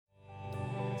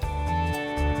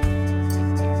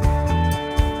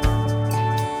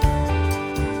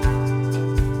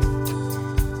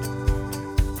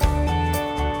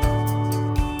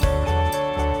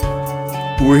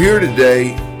We're here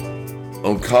today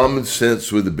on Common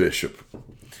Sense with the Bishop.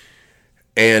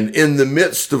 And in the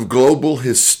midst of global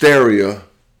hysteria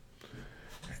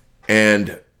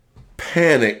and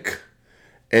panic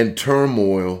and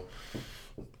turmoil,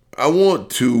 I want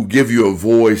to give you a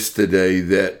voice today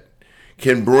that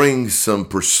can bring some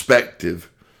perspective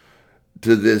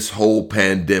to this whole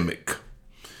pandemic.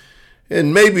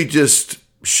 And maybe just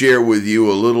share with you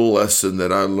a little lesson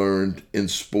that I learned in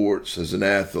sports as an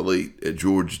athlete at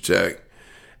Georgia Tech,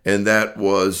 and that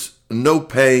was no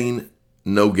pain,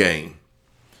 no gain.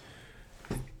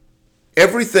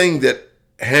 Everything that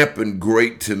happened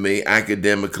great to me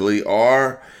academically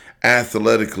or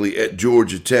athletically at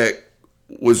Georgia Tech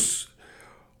was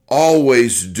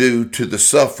always due to the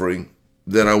suffering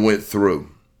that I went through.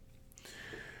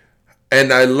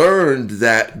 And I learned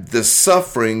that the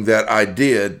suffering that I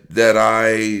did, that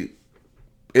I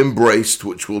embraced,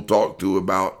 which we'll talk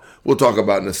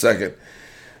about in a second,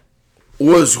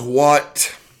 was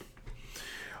what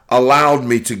allowed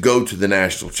me to go to the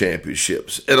national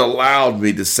championships. It allowed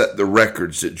me to set the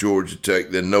records at Georgia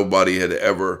Tech that nobody had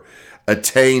ever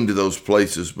attained to those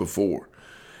places before.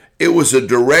 It was a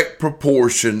direct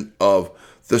proportion of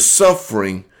the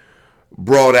suffering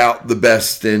brought out the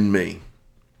best in me.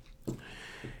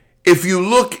 If you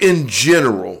look in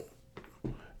general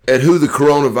at who the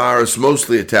coronavirus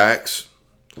mostly attacks,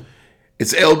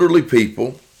 it's elderly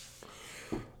people,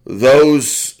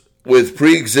 those with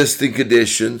pre-existing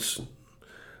conditions.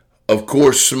 Of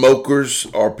course, smokers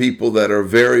are people that are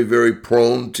very, very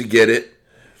prone to get it.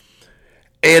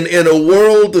 And in a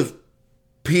world of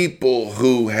people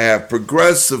who have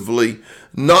progressively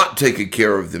not taken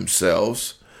care of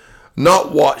themselves,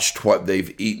 not watched what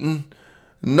they've eaten,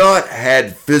 not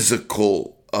had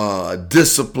physical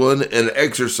discipline and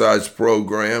exercise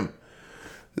program,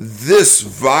 this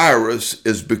virus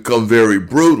has become very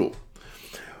brutal.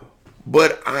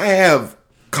 But I have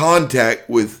contact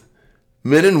with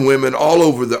men and women all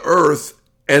over the earth,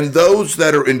 and those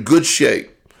that are in good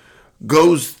shape,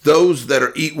 those that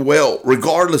are eat well,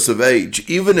 regardless of age,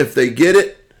 even if they get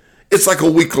it, it's like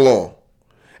a week long.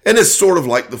 And it's sort of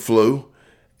like the flu.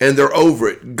 And they're over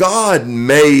it. God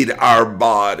made our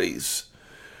bodies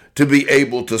to be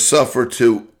able to suffer,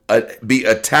 to be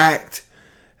attacked,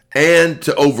 and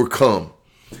to overcome.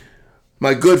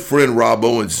 My good friend Rob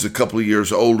Owens is a couple of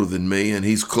years older than me, and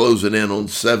he's closing in on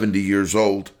 70 years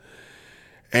old.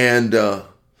 And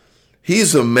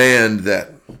he's a man that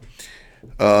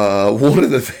one of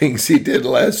the things he did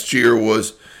last year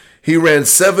was he ran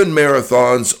 7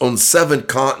 marathons on 7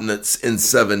 continents in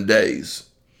 7 days.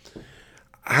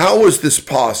 How is this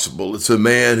possible? It's a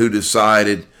man who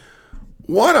decided,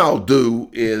 what I'll do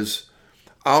is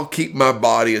I'll keep my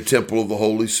body a temple of the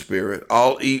Holy Spirit.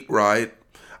 I'll eat right.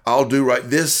 I'll do right.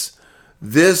 This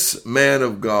man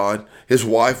of God, his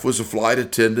wife was a flight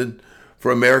attendant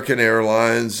for American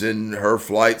Airlines, and her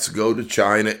flights go to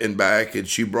China and back, and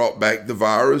she brought back the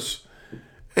virus.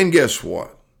 And guess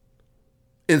what?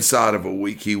 Inside of a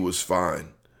week, he was fine.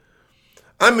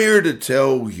 I'm here to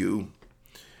tell you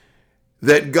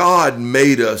that God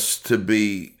made us to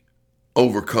be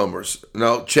overcomers.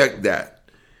 Now, check that.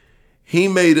 He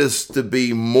made us to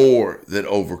be more than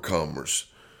overcomers.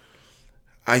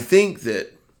 I think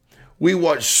that we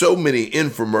watch so many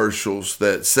infomercials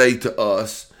that say to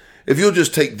us, if you'll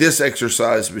just take this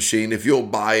exercise machine, if you'll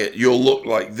buy it, you'll look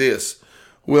like this.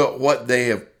 Well, what they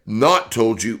have not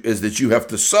told you is that you have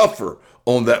to suffer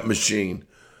on that machine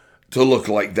to look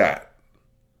like that.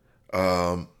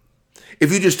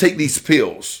 If you just take these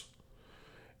pills,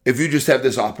 if you just have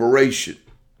this operation,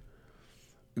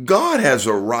 God has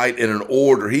a right and an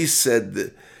order. He said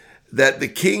that the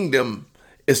kingdom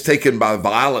is taken by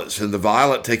violence and the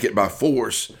violent take it by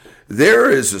force. There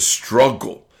is a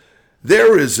struggle.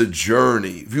 There is a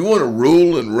journey. If you want to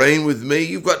rule and reign with me,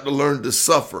 you've got to learn to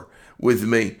suffer with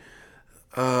me.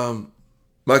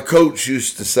 My coach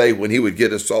used to say when he would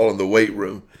get us all in the weight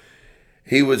room,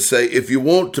 he would say, if you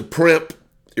want to primp,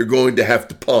 you're going to have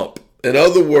to pump. In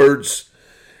other words,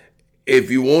 if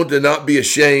you want to not be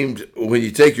ashamed when you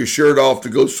take your shirt off to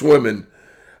go swimming,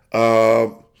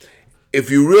 if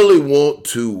you really want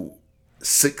to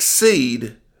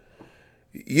succeed,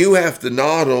 you have to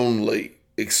not only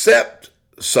accept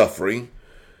suffering,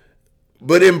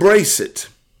 but embrace it.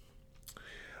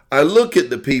 I look at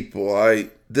the people, I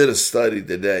did a study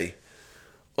today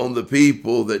on the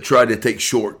people that try to take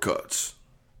shortcuts.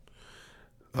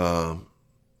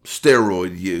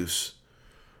 Steroid use.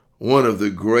 One of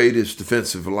the greatest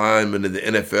defensive linemen in the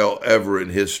NFL ever in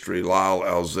history, Lyle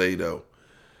Alzado.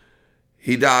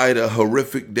 He died a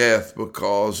horrific death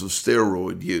because of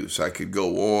steroid use. I could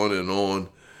go on and on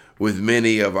with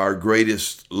many of our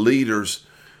greatest leaders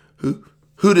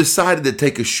who decided to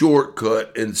take a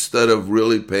shortcut instead of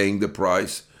really paying the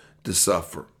price to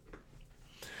suffer.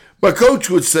 My coach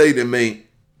would say to me,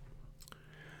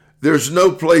 there's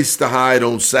no place to hide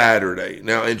on Saturday.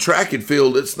 Now, in track and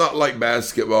field, it's not like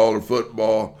basketball or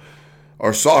football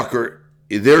or soccer.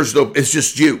 It's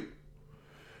just you.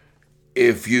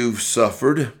 If you've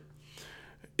suffered,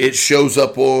 it shows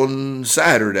up on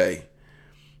Saturday.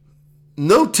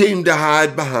 No team to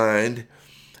hide behind.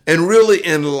 And really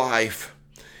in life,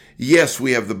 yes,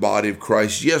 we have the body of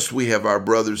Christ. Yes, we have our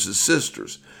brothers and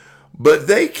sisters. But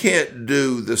they can't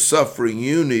do the suffering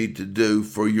you need to do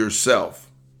for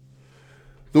yourself.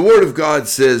 The Word of God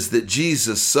says that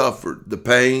Jesus suffered the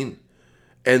pain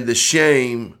and the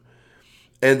shame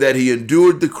and that he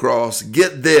endured the cross.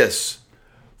 Get this,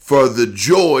 for the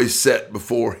joy set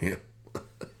before him.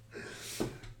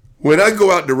 When I go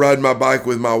out to ride my bike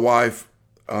with my wife,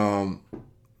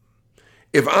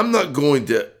 if I'm not going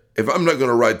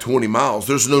to ride 20 miles,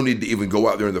 there's no need to even go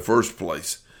out there in the first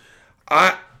place.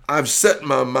 I've set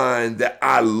my mind that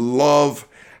I love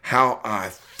how I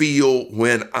feel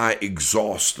when I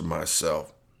exhaust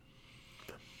myself.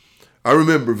 I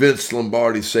remember Vince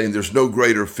Lombardi saying there's no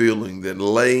greater feeling than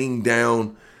laying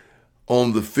down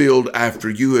on the field after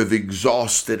you have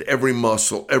exhausted every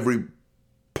muscle, every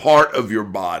part of your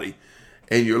body,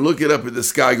 and you're looking up at the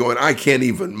sky going, I can't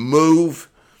even move,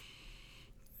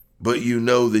 but you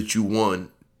know that you won.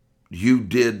 You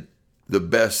did the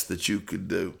best that you could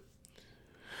do.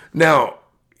 Now,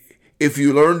 if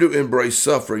you learn to embrace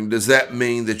suffering, does that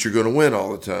mean that you're going to win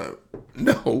all the time?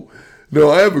 No,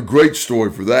 I have a great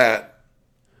story for that.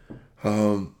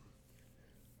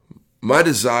 My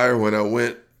desire when I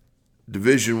went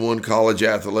Division I college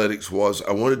athletics was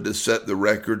I wanted to set the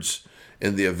records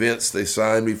in the events they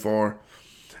signed me for,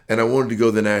 and I wanted to go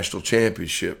to the national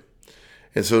championship.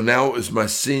 And so now it was my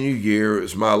senior year. It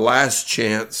was my last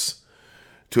chance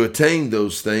to attain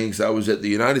those things. I was at the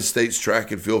United States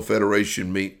Track and Field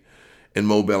Federation meet in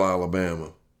Mobile,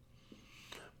 Alabama.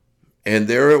 And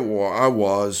there I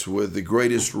was with the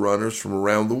greatest runners from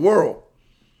around the world.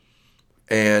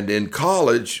 And in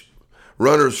college,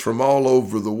 runners from all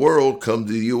over the world come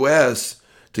to the U.S.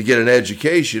 to get an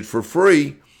education for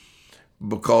free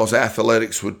because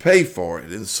athletics would pay for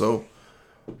it. And so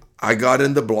I got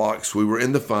in the blocks. We were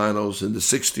in the finals in the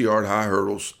 60-yard high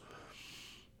hurdles.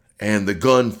 And the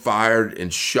gun fired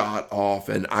and shot off,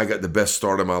 and I got the best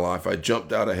start of my life. I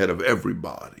jumped out ahead of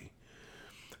everybody.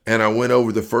 And I went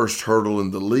over the first hurdle in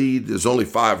the lead. There's only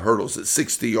 5 hurdles at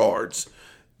 60 yards.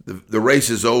 The race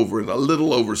is over in a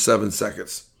little over 7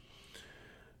 seconds.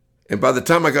 And by the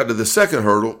time I got to the second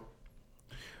hurdle,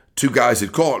 2 guys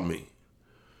had caught me.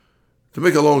 To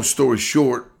make a long story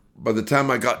short, by the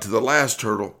time I got to the last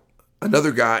hurdle,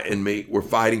 another guy and me were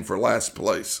fighting for last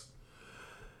place.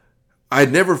 I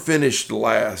had never finished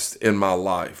last in my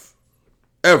life,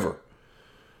 ever.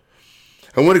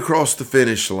 I went across the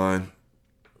finish line,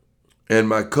 and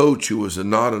my coach, who was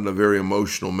not a very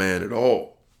emotional man at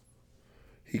all,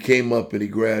 he came up and he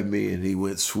grabbed me and he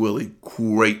went, Swilly,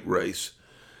 great race.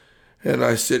 And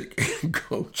I said,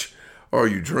 Coach, are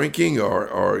you drinking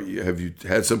or have you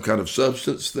had some kind of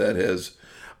substance that has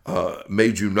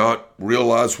made you not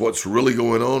realize what's really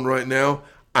going on right now?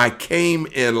 I came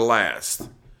in last.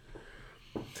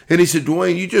 And he said,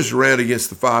 Dwayne, you just ran against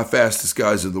the 5 fastest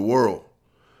guys in the world.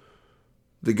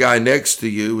 The guy next to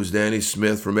you was Danny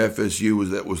Smith from FSU,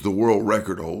 that was the world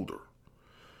record holder.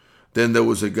 Then there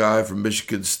was a guy from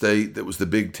Michigan State that was the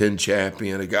Big Ten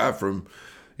champion, a guy from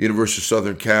University of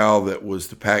Southern Cal that was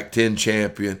the Pac-10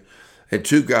 champion, and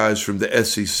 2 guys from the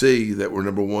SEC that were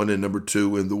number 1 and number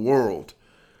 2 in the world.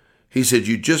 He said,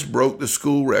 you just broke the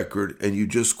school record and you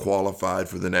just qualified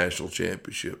for the national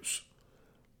championships.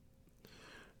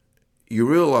 You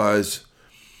realize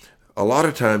a lot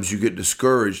of times you get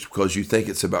discouraged because you think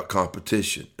it's about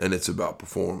competition and it's about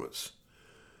performance.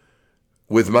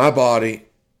 With my body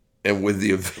and with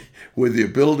the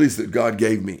abilities that God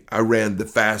gave me, I ran the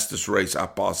fastest race I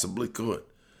possibly could.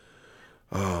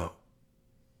 And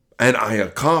I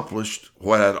accomplished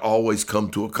what I'd always come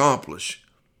to accomplish.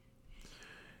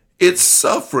 It's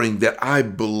suffering that I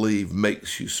believe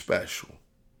makes you special.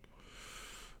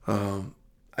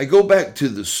 I go back to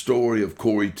the story of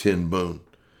Corrie ten Boom.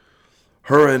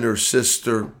 Her and her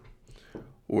sister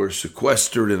were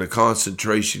sequestered in a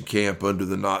concentration camp under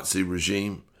the Nazi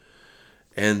regime,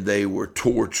 and they were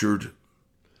tortured.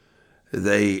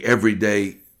 Every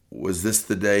day, was this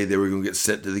the day they were going to get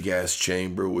sent to the gas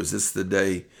chamber? Was this the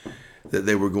day that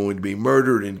they were going to be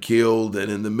murdered and killed?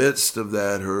 And in the midst of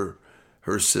that,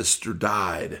 her sister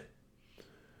died.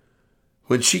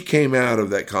 when she came out of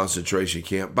that concentration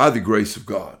camp, by the grace of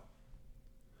God,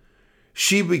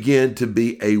 she began to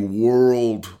be a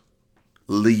world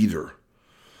leader.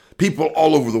 People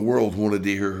all over the world wanted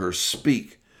to hear her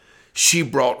speak. She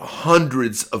brought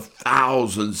hundreds of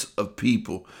thousands of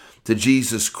people to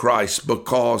Jesus Christ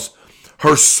because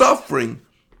her suffering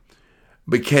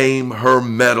became her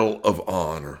medal of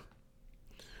honor.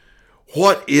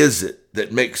 What is it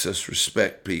that makes us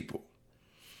respect people?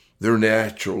 Their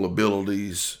natural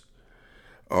abilities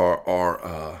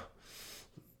are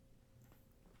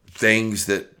things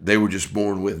that they were just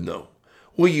born with? No.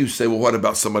 Well, you say, well, what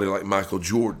about somebody like Michael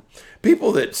Jordan?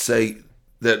 People that say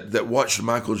that watched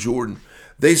Michael Jordan,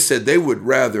 they said they would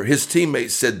rather, his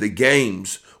teammates said the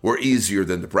games were easier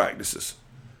than the practices.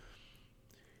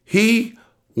 He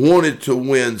wanted to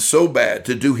win so bad,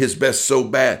 to do his best so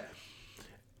bad.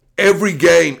 Every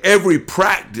game, every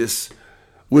practice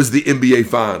was the NBA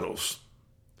Finals.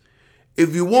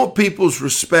 If you want people's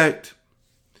respect,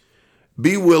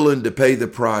 be willing to pay the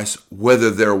price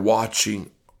whether they're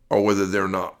watching or whether they're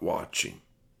not watching.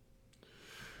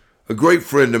 A great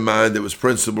friend of mine that was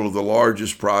principal of the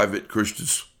largest private Christian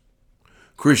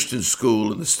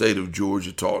school in the state of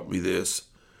Georgia taught me this.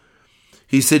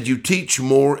 He said, you teach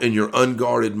more in your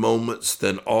unguarded moments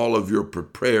than all of your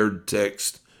prepared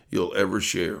text you'll ever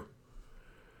share.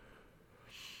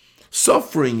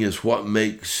 Suffering is what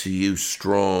makes you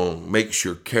strong, makes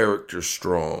your character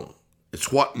strong.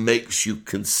 It's what makes you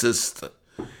consistent.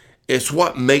 It's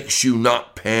what makes you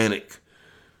not panic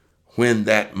when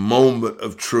that moment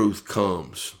of truth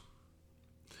comes.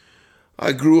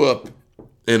 I grew up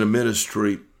in a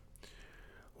ministry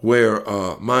where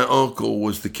my uncle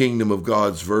was the Kingdom of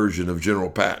God's version of General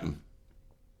Patton.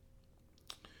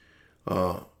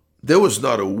 There was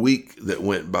not a week that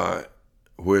went by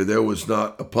where there was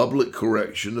not a public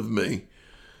correction of me,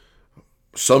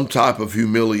 some type of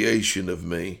humiliation of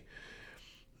me,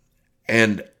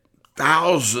 and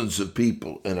thousands of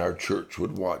people in our church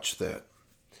would watch that.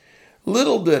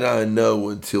 Little did I know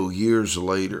until years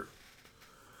later,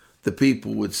 the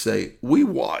people would say, we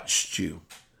watched you,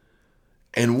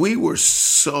 and we were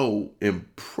so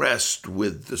impressed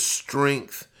with the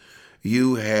strength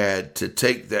you had to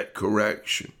take that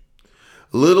correction.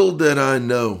 Little did I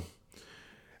know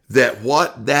that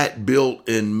what that built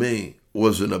in me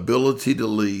was an ability to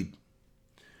lead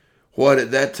what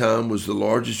at that time was the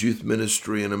largest youth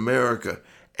ministry in America.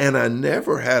 And I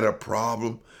never had a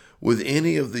problem with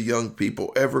any of the young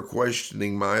people ever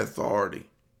questioning my authority.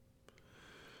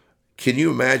 Can you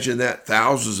imagine that?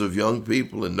 Thousands of young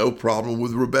people and no problem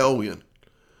with rebellion.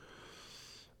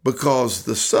 Because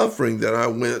the suffering that I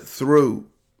went through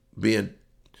being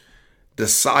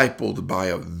discipled by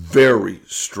a very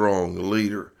strong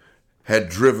leader had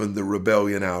driven the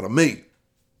rebellion out of me.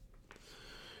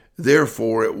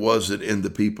 Therefore, it wasn't in the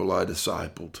people I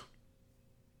discipled.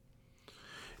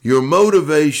 Your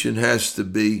motivation has to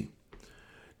be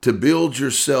to build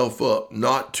yourself up,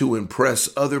 not to impress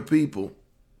other people,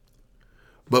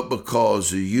 but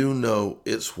because you know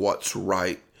it's what's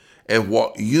right and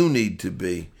what you need to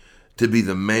be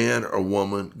the man or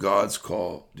woman God's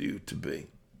called you to be.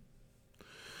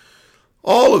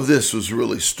 All of this was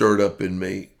really stirred up in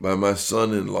me by my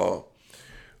son-in-law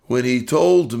when he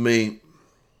told me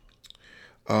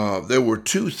there were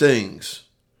two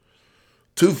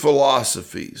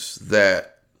philosophies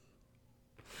that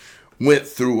went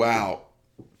throughout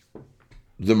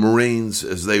the Marines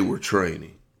as they were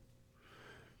training.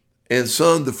 And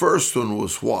son, the first one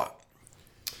was what?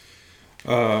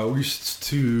 We used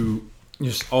to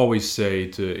just always say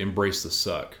to embrace the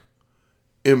suck.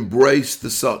 Embrace the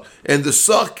suck. And the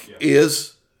suck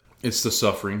is? It's the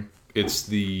suffering. It's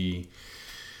the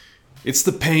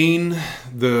pain.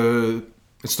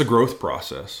 It's the growth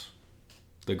process.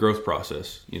 The growth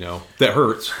process, that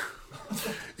hurts.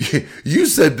 You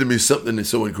said to me something that's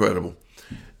so incredible.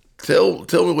 Tell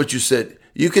me what you said.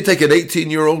 You could take an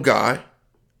 18-year-old guy.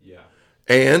 Yeah.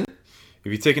 And?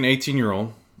 If you take an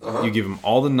 18-year-old, you give him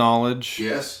all the knowledge.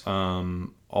 Yes.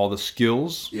 All the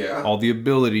skills. Yeah. All the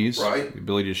abilities. Right. The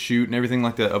ability to shoot and everything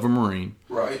like that of a Marine.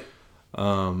 Right.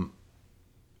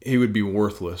 He would be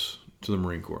worthless to the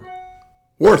Marine Corps.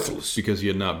 Worthless. Because he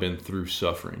had not been through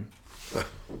suffering.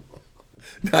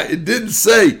 Now, it didn't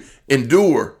say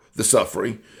endure the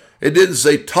suffering. It didn't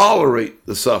say tolerate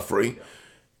the suffering.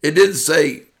 It didn't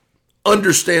say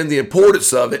understand the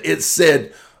importance of it. It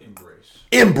said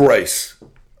embrace.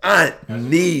 I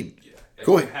need.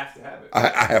 Go ahead. You have to have it.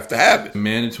 I have to have it.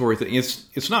 Mandatory thing.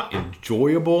 It's not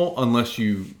enjoyable unless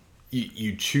you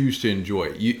choose to enjoy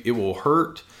it. It will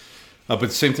hurt. But the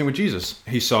same thing with Jesus.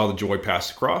 He saw the joy pass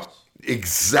the cross.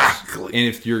 Exactly. And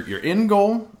if your end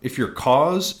goal, if your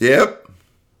cause Yep.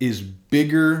 is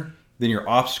bigger than your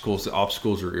obstacles, the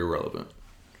obstacles are irrelevant.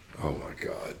 Oh my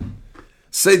God.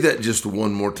 Say that just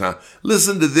one more time.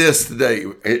 Listen to this today.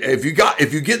 If you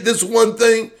get this one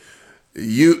thing,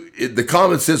 the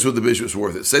common sense with the bishop's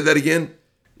worth it. Say that again.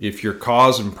 If your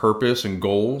cause and purpose and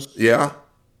goals Yeah.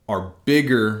 are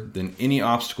bigger than any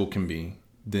obstacle can be,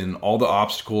 then all the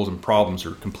obstacles and problems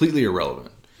are completely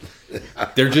irrelevant.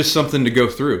 They're just something to go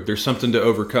through. There's something to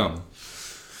overcome.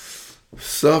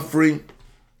 Suffering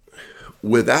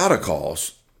without a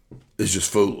cause is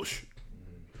just foolish.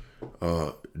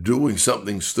 Doing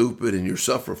something stupid and you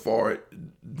suffer for it,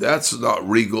 that's not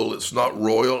regal, it's not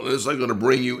royal, and it's not going to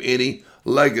bring you any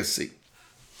legacy.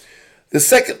 The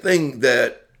second thing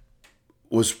that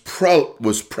was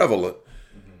prevalent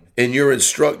in your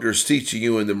instructors teaching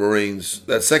you in the Marines,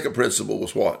 that second principle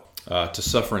was what? To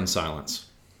suffer in silence.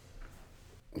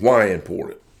 Why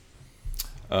important?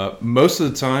 Most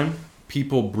of the time,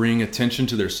 people bring attention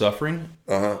to their suffering.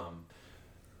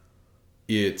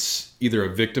 It's either a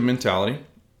victim mentality,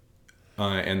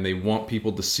 and they want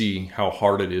people to see how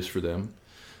hard it is for them.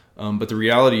 But the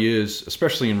reality is,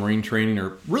 especially in Marine training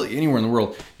or really anywhere in the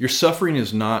world, your suffering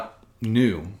is not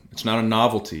new. It's not a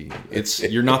novelty.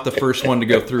 You're not the first one to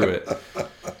go through it.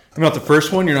 You're not the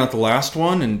first one. You're not the last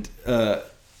one. And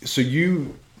so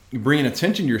you bringing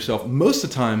attention to yourself, most of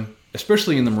the time,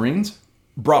 especially in the Marines,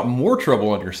 brought more trouble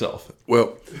on yourself.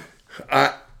 Well,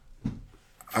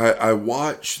 I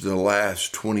watched the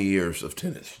last 20 years of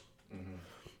tennis.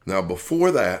 Now,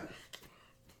 before that,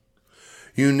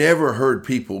 you never heard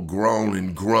people groan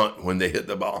and grunt when they hit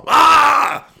the ball.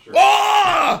 Ah! Sure.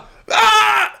 Ah!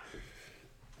 Ah!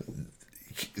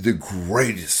 The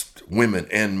greatest women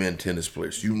and men tennis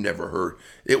players you never heard.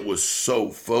 It was so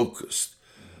focused.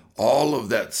 All of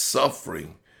that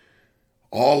suffering,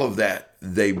 all of that,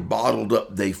 they bottled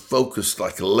up. They focused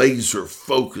like laser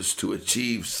focused to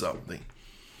achieve something.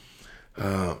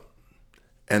 And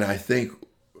I think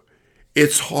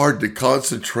it's hard to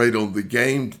concentrate on the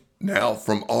game now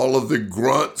from all of the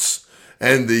grunts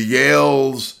and the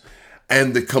yells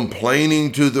and the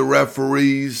complaining to the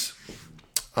referees.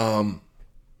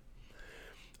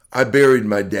 I buried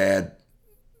my dad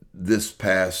this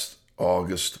past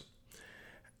August,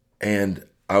 and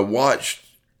I watched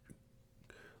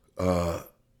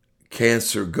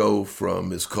cancer go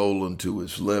from his colon to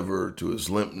his liver to his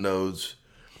lymph nodes,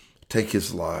 take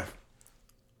his life.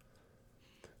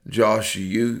 Josh,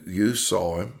 you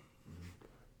saw him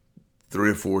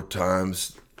 3 or 4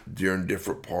 times during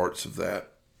different parts of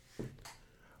that.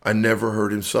 I never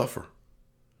heard him suffer.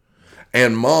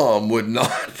 And Mom would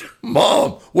not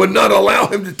allow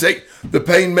him to take the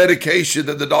pain medication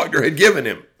that the doctor had given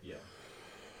him. Yeah.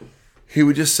 He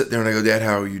would just sit there and I go, Dad,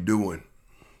 how are you doing?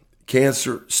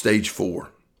 Cancer, stage 4.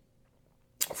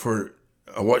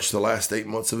 I watched the last 8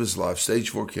 months of his life,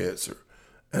 stage 4 cancer,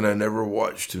 and I never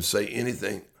watched him say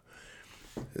anything.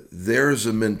 There's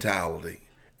a mentality,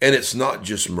 and it's not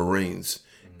just Marines.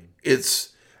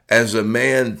 It's as a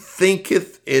man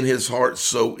thinketh in his heart,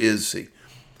 so is he.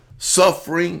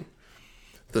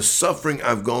 The suffering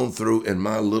I've gone through in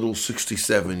my little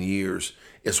 67 years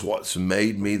is what's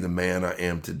made me the man I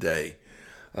am today.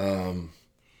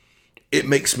 It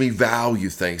makes me value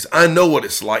things. I know what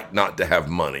it's like not to have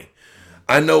money.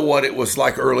 I know what it was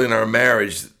like early in our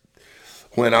marriage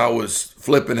when I was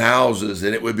flipping houses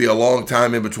and it would be a long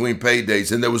time in between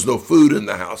paydays and there was no food in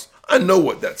the house. I know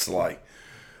what that's like.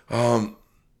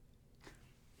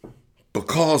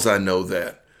 Because I know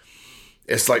that.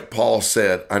 It's like Paul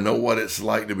said, I know what it's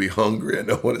like to be hungry. I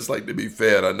know what it's like to be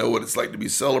fed. I know what it's like to be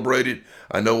celebrated.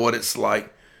 I know what it's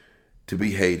like to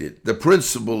be hated. The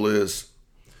principle is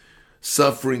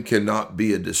suffering cannot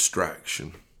be a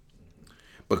distraction.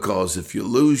 Because if you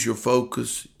lose your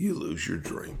focus, you lose your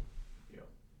dream.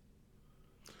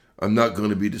 I'm not going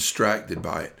to be distracted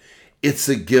by it. It's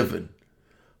a given.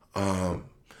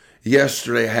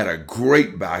 Yesterday, I had a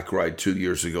great bike ride 2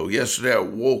 years ago. Yesterday, I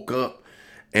woke up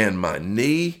and my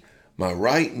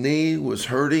right knee was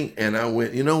hurting. And I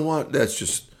went, you know what? That's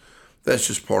just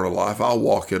part of life. I'll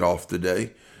walk it off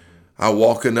today. I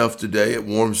walk enough today. It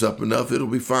warms up enough. It'll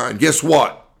be fine. Guess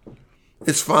what?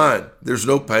 It's fine. There's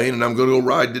no pain, and I'm going to go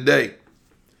ride today.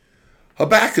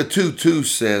 Habakkuk 2:2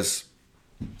 says,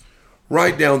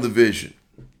 write down the vision.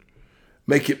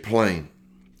 Make it plain.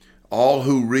 All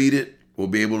who read it will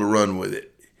be able to run with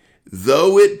it.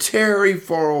 Though it tarry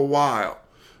for a while,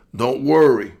 don't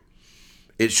worry.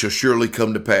 It shall surely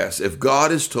come to pass. If God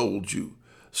has told you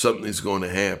something's going to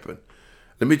happen,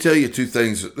 let me tell you 2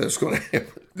 things that's going to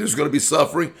happen. There's going to be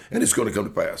suffering, and it's going to come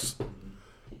to pass.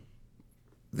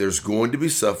 there's going to be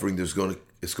suffering. It's going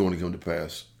to come to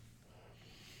pass.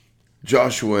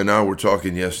 Joshua and I were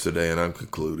talking yesterday, and I'm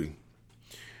concluding.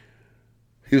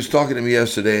 He was talking to me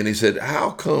yesterday, and he said,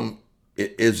 how come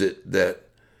is it that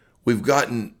we've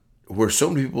gotten where so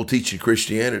many people teaching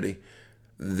Christianity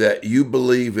that you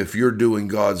believe if you're doing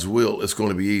God's will, it's going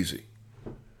to be easy?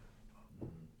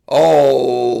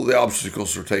 All the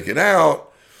obstacles are taken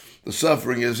out. The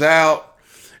suffering is out.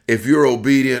 If you're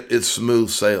obedient, it's smooth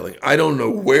sailing. I don't know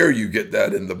where you get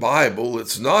that in the Bible.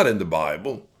 It's not in the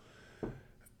Bible.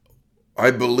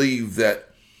 I believe that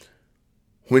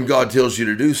when God tells you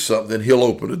to do something, he'll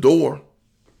open a door.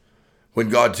 When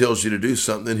God tells you to do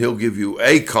something, he'll give you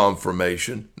a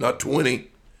confirmation, not 20.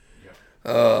 You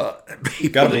got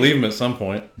to believe him at some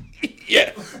point.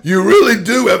 Yeah, you really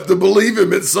do have to believe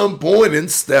him at some point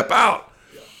and step out.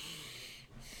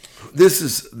 This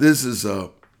is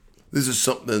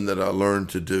something that I learned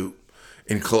to do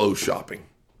in clothes shopping.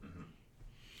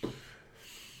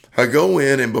 I go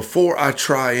in, and before I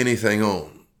try anything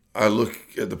on, I look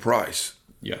at the price.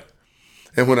 Yeah.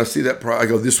 And when I see that price, I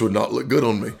go, this would not look good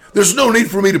on me. There's no need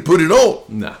for me to put it on.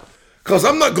 No. Because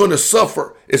I'm not going to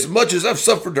suffer as much as I've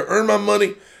suffered to earn my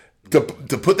money to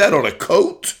put that on a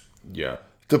coat. Yeah.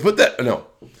 To put that, no.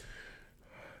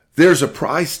 There's a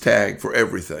price tag for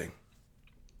everything.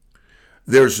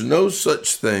 There's no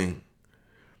such thing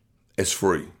as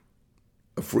free.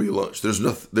 A free lunch. There's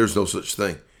no such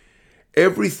thing.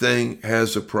 Everything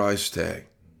has a price tag.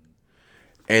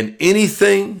 And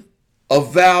anything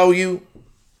of value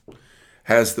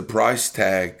has the price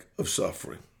tag of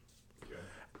suffering.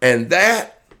 And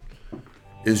that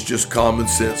is just common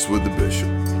sense with the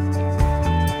bishop.